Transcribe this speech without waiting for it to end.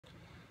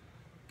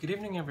Good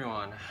evening,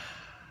 everyone.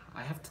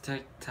 I have to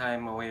take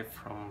time away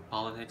from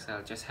politics.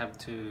 I just have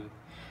to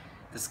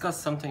discuss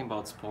something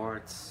about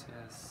sports.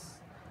 Yes,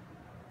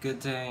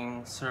 good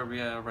thing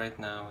Serbia right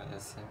now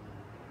is in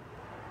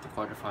the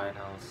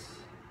quarterfinals.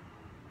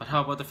 But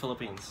how about the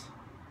Philippines,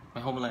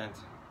 my homeland?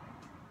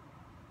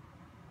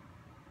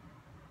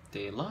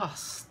 They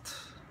lost.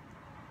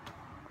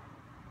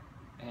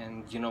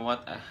 And you know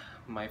what?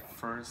 My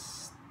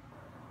first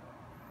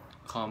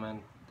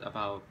comment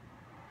about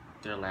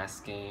their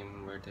last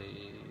game where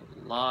they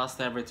lost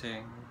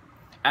everything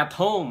at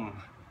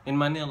home in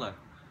Manila.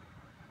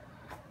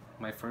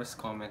 My first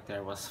comment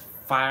there was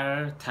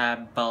fire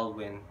Tab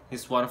Baldwin.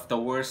 He's one of the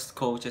worst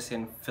coaches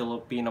in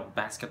Filipino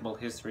basketball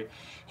history.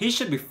 He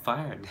should be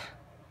fired.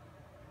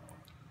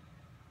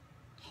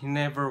 He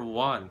never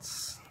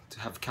wants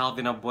to have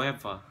Calvin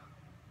Abueva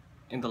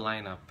in the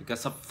lineup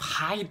because of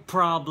height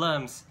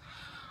problems.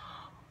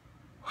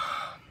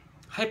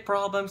 Height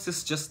problems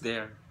is just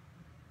there.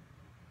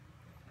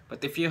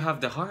 But if you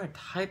have the heart,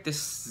 height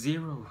is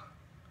zero.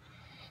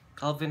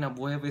 Calvin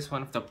Abueva is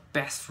one of the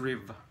best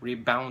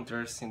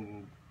rebounders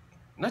in,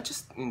 not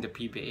just in the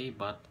PBA,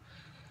 but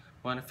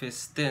one of his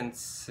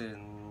stints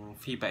in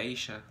FIBA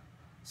Asia.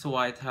 So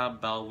I'd have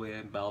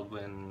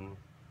Baldwin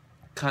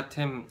cut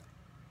him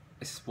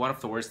is one of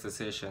the worst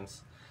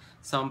decisions.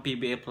 Some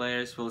PBA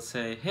players will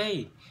say,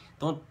 hey,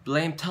 don't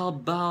blame Tal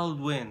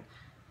Baldwin.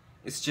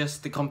 It's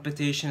just the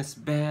competition is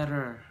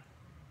better.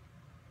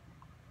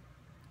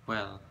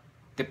 Well,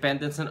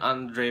 dependence on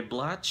Andre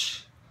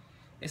Blatch,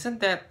 isn't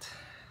that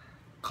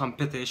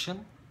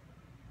competition?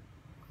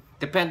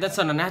 Dependence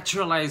on a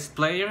naturalized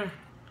player?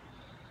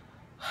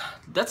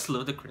 That's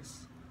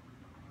ludicrous.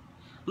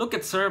 Look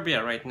at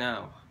Serbia right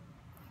now.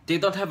 They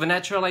don't have a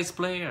naturalized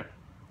player.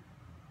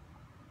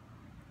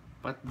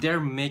 But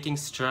they're making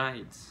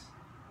strides.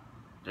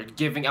 They're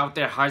giving out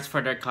their hearts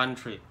for their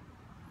country.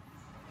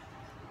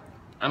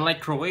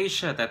 Unlike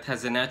Croatia that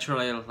has a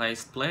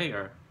naturalized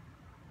player,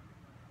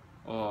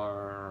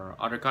 or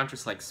other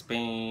countries like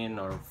Spain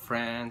or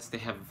France, they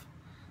have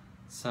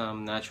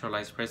some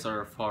naturalized players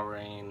or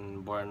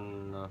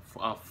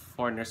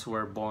foreigners who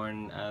were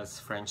born as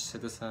French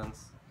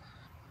citizens.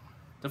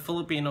 The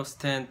Filipinos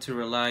tend to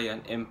rely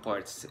on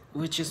imports,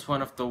 which is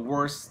one of the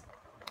worst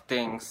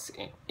things,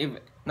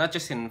 not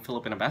just in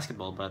Filipino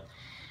basketball, but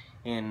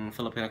in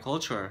Filipino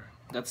culture.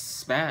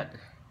 That's bad.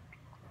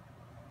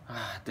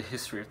 The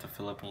history of the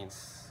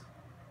Philippines,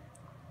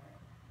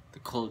 the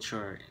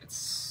culture,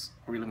 it's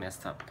really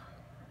messed up.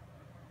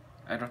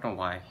 I don't know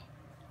why.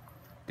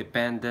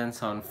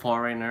 Dependence on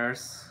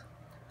foreigners,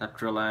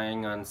 not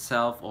relying on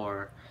self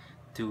or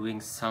doing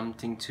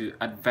something to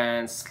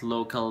advance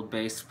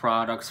local-based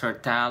products or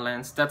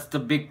talents. That's the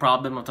big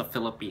problem of the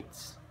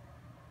Philippines.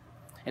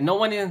 And no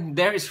one in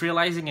there is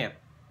realizing it.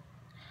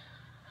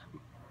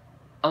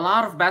 A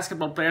lot of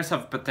basketball players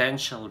have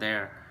potential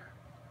there.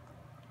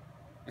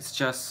 It's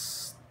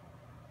just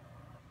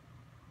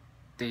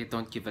they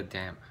don't give a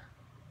damn.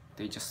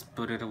 They just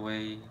put it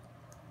away,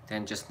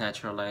 then just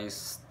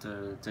naturalize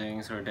the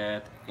things or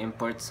that,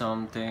 import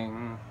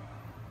something.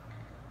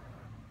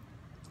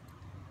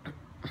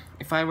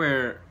 If I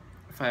were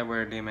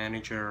the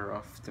manager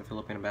of the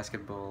Filipino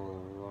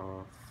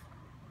Basketball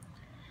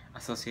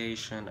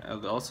Association, I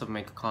would also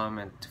make a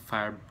comment to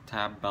fire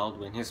Tab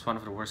Baldwin. He's one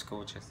of the worst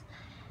coaches.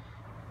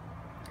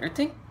 I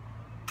think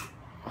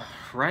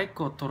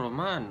Raiko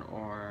Toroman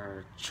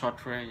or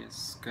Chot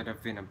Reyes could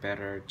have been a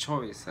better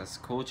choice as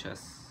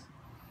coaches.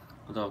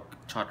 Although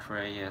Chot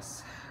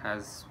Reyes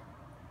has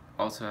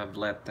also have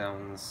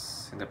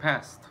letdowns in the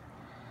past.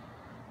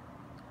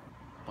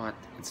 But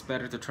it's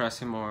better to trust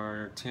him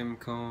or Tim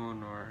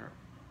Cone or...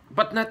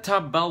 But not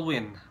Tab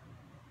Baldwin.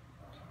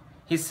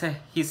 He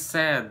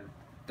said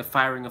the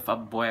firing of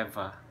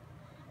Abueva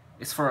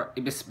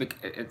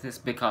it is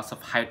because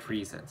of height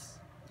reasons.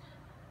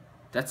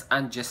 That's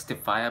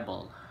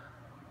unjustifiable.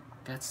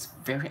 That's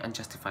very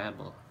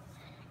unjustifiable.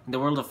 In the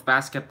world of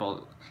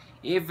basketball,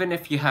 even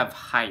if you have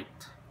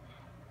height,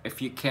 if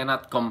you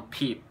cannot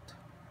compete,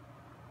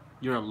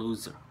 you're a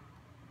loser.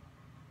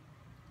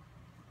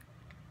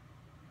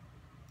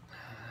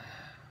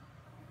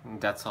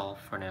 That's all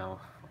for now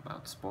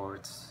about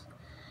sports.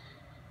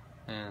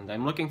 And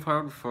I'm looking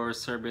forward for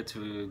Serbia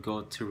to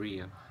go to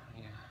Rio.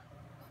 Yeah.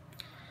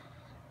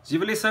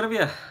 Živeli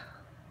Serbia!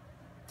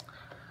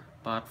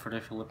 But for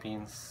the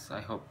Philippines, I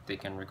hope they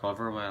can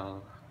recover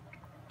well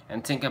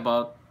and think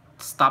about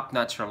stop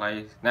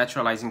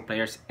naturalizing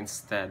players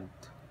instead.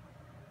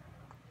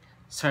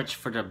 Search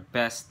for the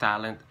best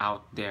talent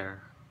out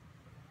there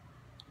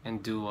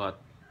and do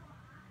what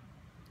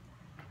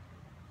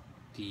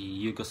the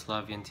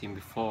Yugoslavian team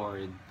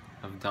before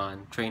have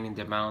done. Train in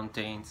the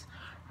mountains,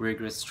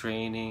 rigorous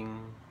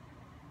training.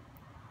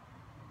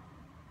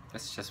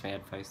 That's just my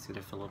advice to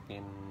the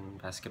Philippine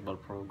basketball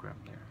program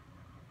there.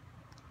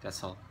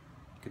 That's all.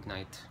 Good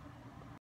night.